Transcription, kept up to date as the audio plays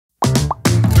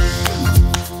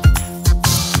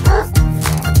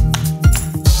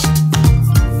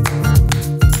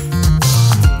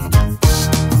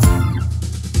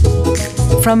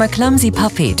From a clumsy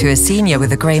puppy to a senior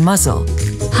with a grey muzzle,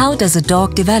 how does a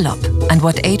dog develop and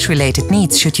what age-related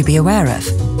needs should you be aware of?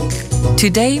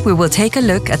 Today we will take a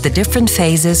look at the different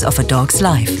phases of a dog's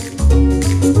life.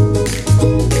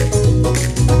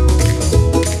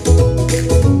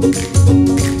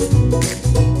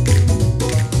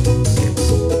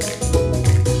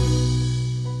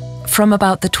 From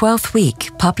about the 12th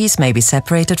week, puppies may be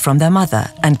separated from their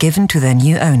mother and given to their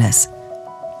new owners.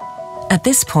 At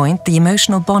this point, the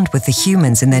emotional bond with the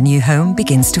humans in their new home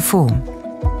begins to form.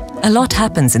 A lot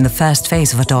happens in the first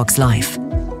phase of a dog's life.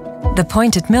 The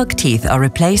pointed milk teeth are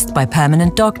replaced by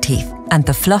permanent dog teeth, and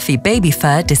the fluffy baby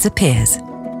fur disappears.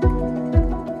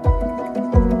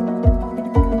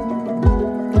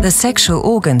 The sexual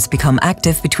organs become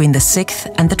active between the 6th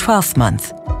and the 12th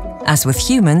month. As with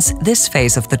humans, this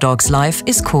phase of the dog's life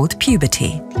is called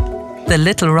puberty. The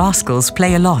little rascals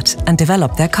play a lot and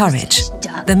develop their courage.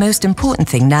 The most important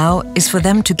thing now is for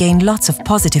them to gain lots of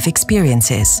positive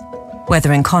experiences,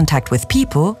 whether in contact with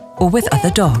people or with other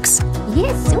dogs.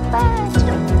 Yes, super.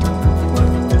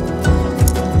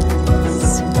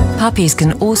 Puppies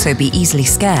can also be easily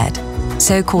scared.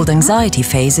 So-called anxiety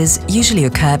phases usually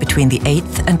occur between the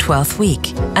 8th and 12th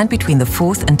week and between the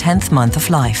 4th and 10th month of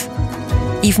life.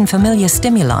 Even familiar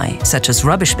stimuli, such as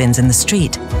rubbish bins in the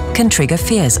street, can trigger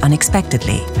fears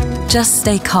unexpectedly. Just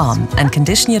stay calm and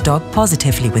condition your dog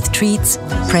positively with treats,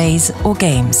 praise or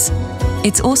games.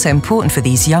 It's also important for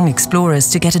these young explorers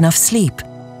to get enough sleep,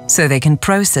 so they can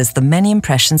process the many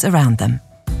impressions around them.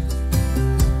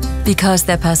 Because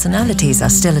their personalities are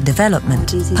still in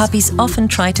development, puppies often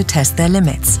try to test their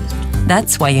limits.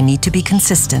 That's why you need to be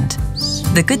consistent.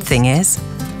 The good thing is,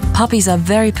 puppies are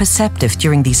very perceptive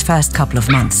during these first couple of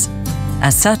months.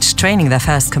 As such, training their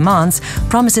first commands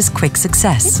promises quick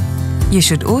success. You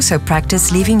should also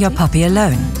practice leaving your puppy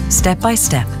alone, step by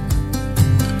step.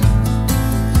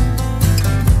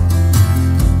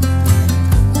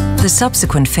 The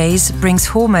subsequent phase brings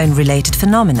hormone-related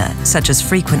phenomena, such as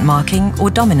frequent marking or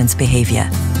dominance behavior.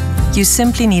 You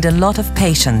simply need a lot of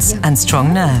patience and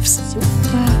strong nerves.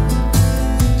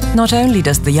 Not only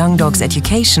does the young dog's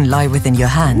education lie within your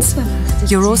hands,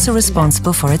 you're also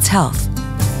responsible for its health.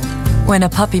 When a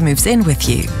puppy moves in with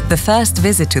you, the first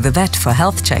visit to the vet for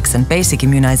health checks and basic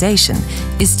immunization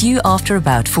is due after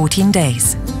about 14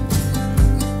 days.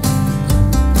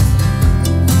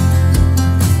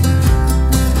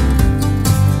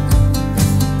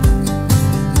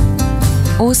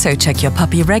 Also check your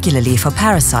puppy regularly for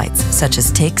parasites such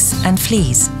as ticks and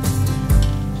fleas.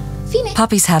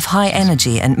 Puppies have high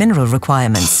energy and mineral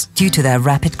requirements due to their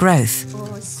rapid growth.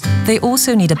 They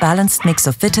also need a balanced mix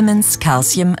of vitamins,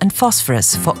 calcium and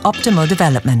phosphorus for optimal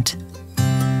development.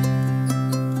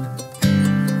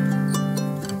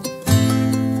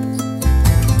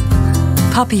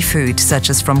 Puppy food, such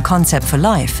as from Concept for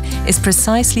Life, is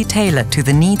precisely tailored to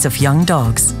the needs of young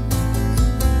dogs.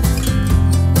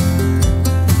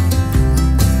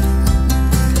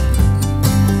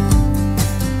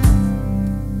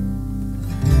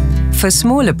 For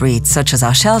smaller breeds such as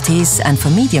our Shelties and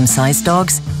for medium-sized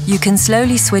dogs, you can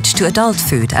slowly switch to adult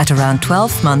food at around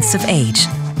 12 months of age.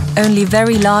 Only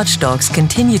very large dogs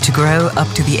continue to grow up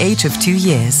to the age of 2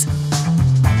 years.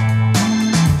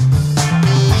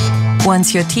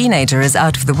 Once your teenager is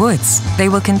out of the woods, they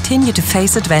will continue to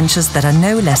face adventures that are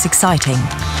no less exciting.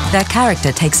 Their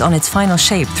character takes on its final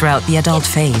shape throughout the adult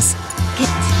phase.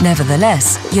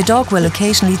 Nevertheless, your dog will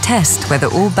occasionally test whether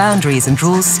all boundaries and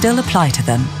rules still apply to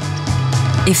them.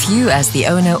 If you, as the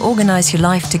owner, organize your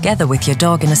life together with your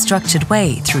dog in a structured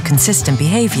way through consistent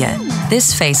behavior,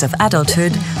 this phase of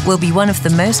adulthood will be one of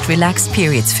the most relaxed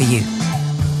periods for you.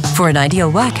 For an ideal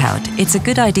workout, it's a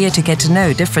good idea to get to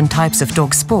know different types of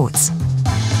dog sports.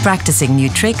 Practicing new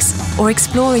tricks or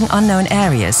exploring unknown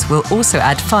areas will also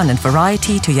add fun and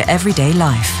variety to your everyday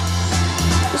life.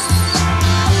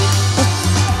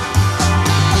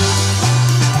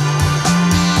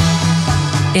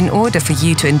 In order for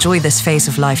you to enjoy this phase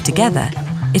of life together,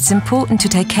 it's important to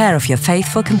take care of your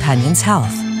faithful companion's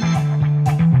health.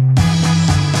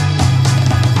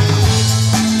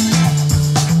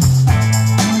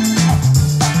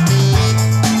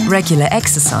 Regular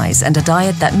exercise and a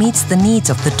diet that meets the needs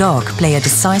of the dog play a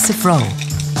decisive role.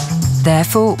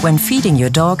 Therefore, when feeding your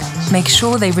dog, make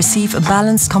sure they receive a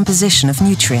balanced composition of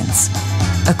nutrients.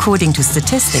 According to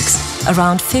statistics,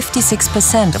 around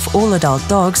 56% of all adult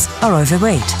dogs are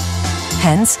overweight.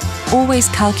 Hence, always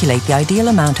calculate the ideal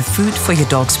amount of food for your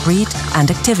dog's breed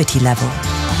and activity level.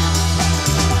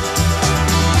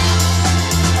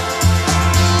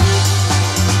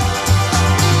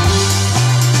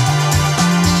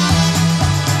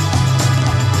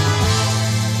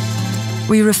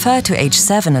 We refer to age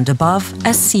 7 and above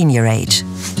as senior age.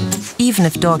 Even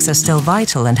if dogs are still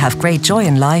vital and have great joy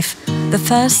in life, the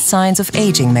first signs of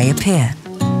aging may appear.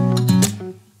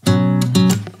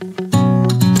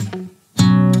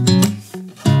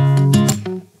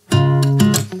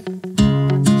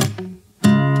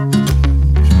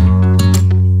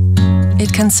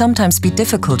 It can sometimes be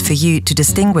difficult for you to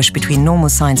distinguish between normal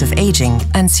signs of aging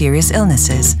and serious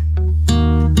illnesses.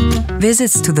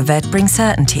 Visits to the vet bring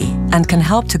certainty and can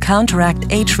help to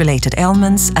counteract age-related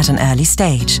ailments at an early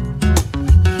stage.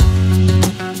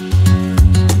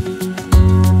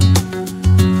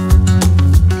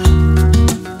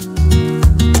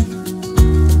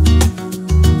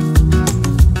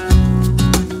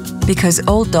 Because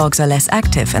old dogs are less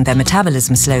active and their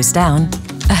metabolism slows down,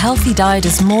 a healthy diet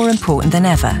is more important than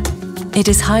ever. It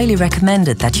is highly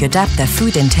recommended that you adapt their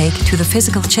food intake to the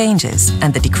physical changes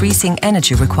and the decreasing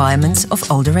energy requirements of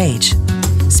older age.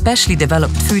 Specially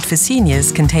developed food for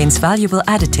seniors contains valuable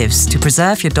additives to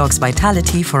preserve your dog's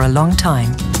vitality for a long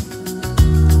time.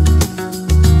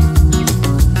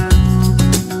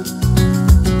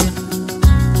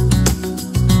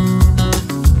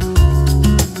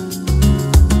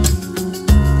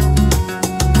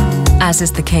 As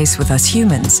is the case with us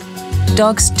humans,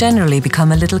 dogs generally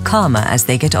become a little calmer as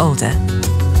they get older.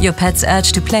 Your pet's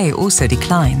urge to play also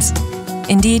declines.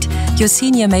 Indeed, your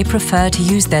senior may prefer to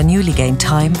use their newly gained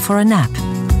time for a nap.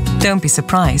 Don't be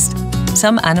surprised.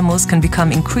 Some animals can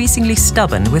become increasingly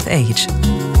stubborn with age.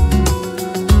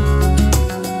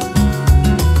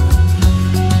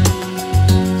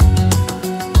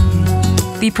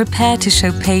 Be prepared to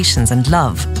show patience and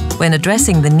love when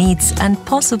addressing the needs and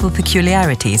possible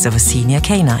peculiarities of a senior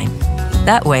canine.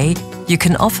 That way, you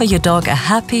can offer your dog a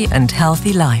happy and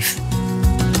healthy life.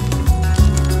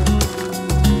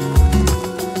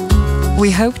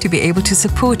 We hope to be able to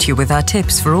support you with our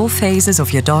tips for all phases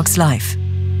of your dog's life.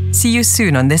 See you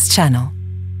soon on this channel.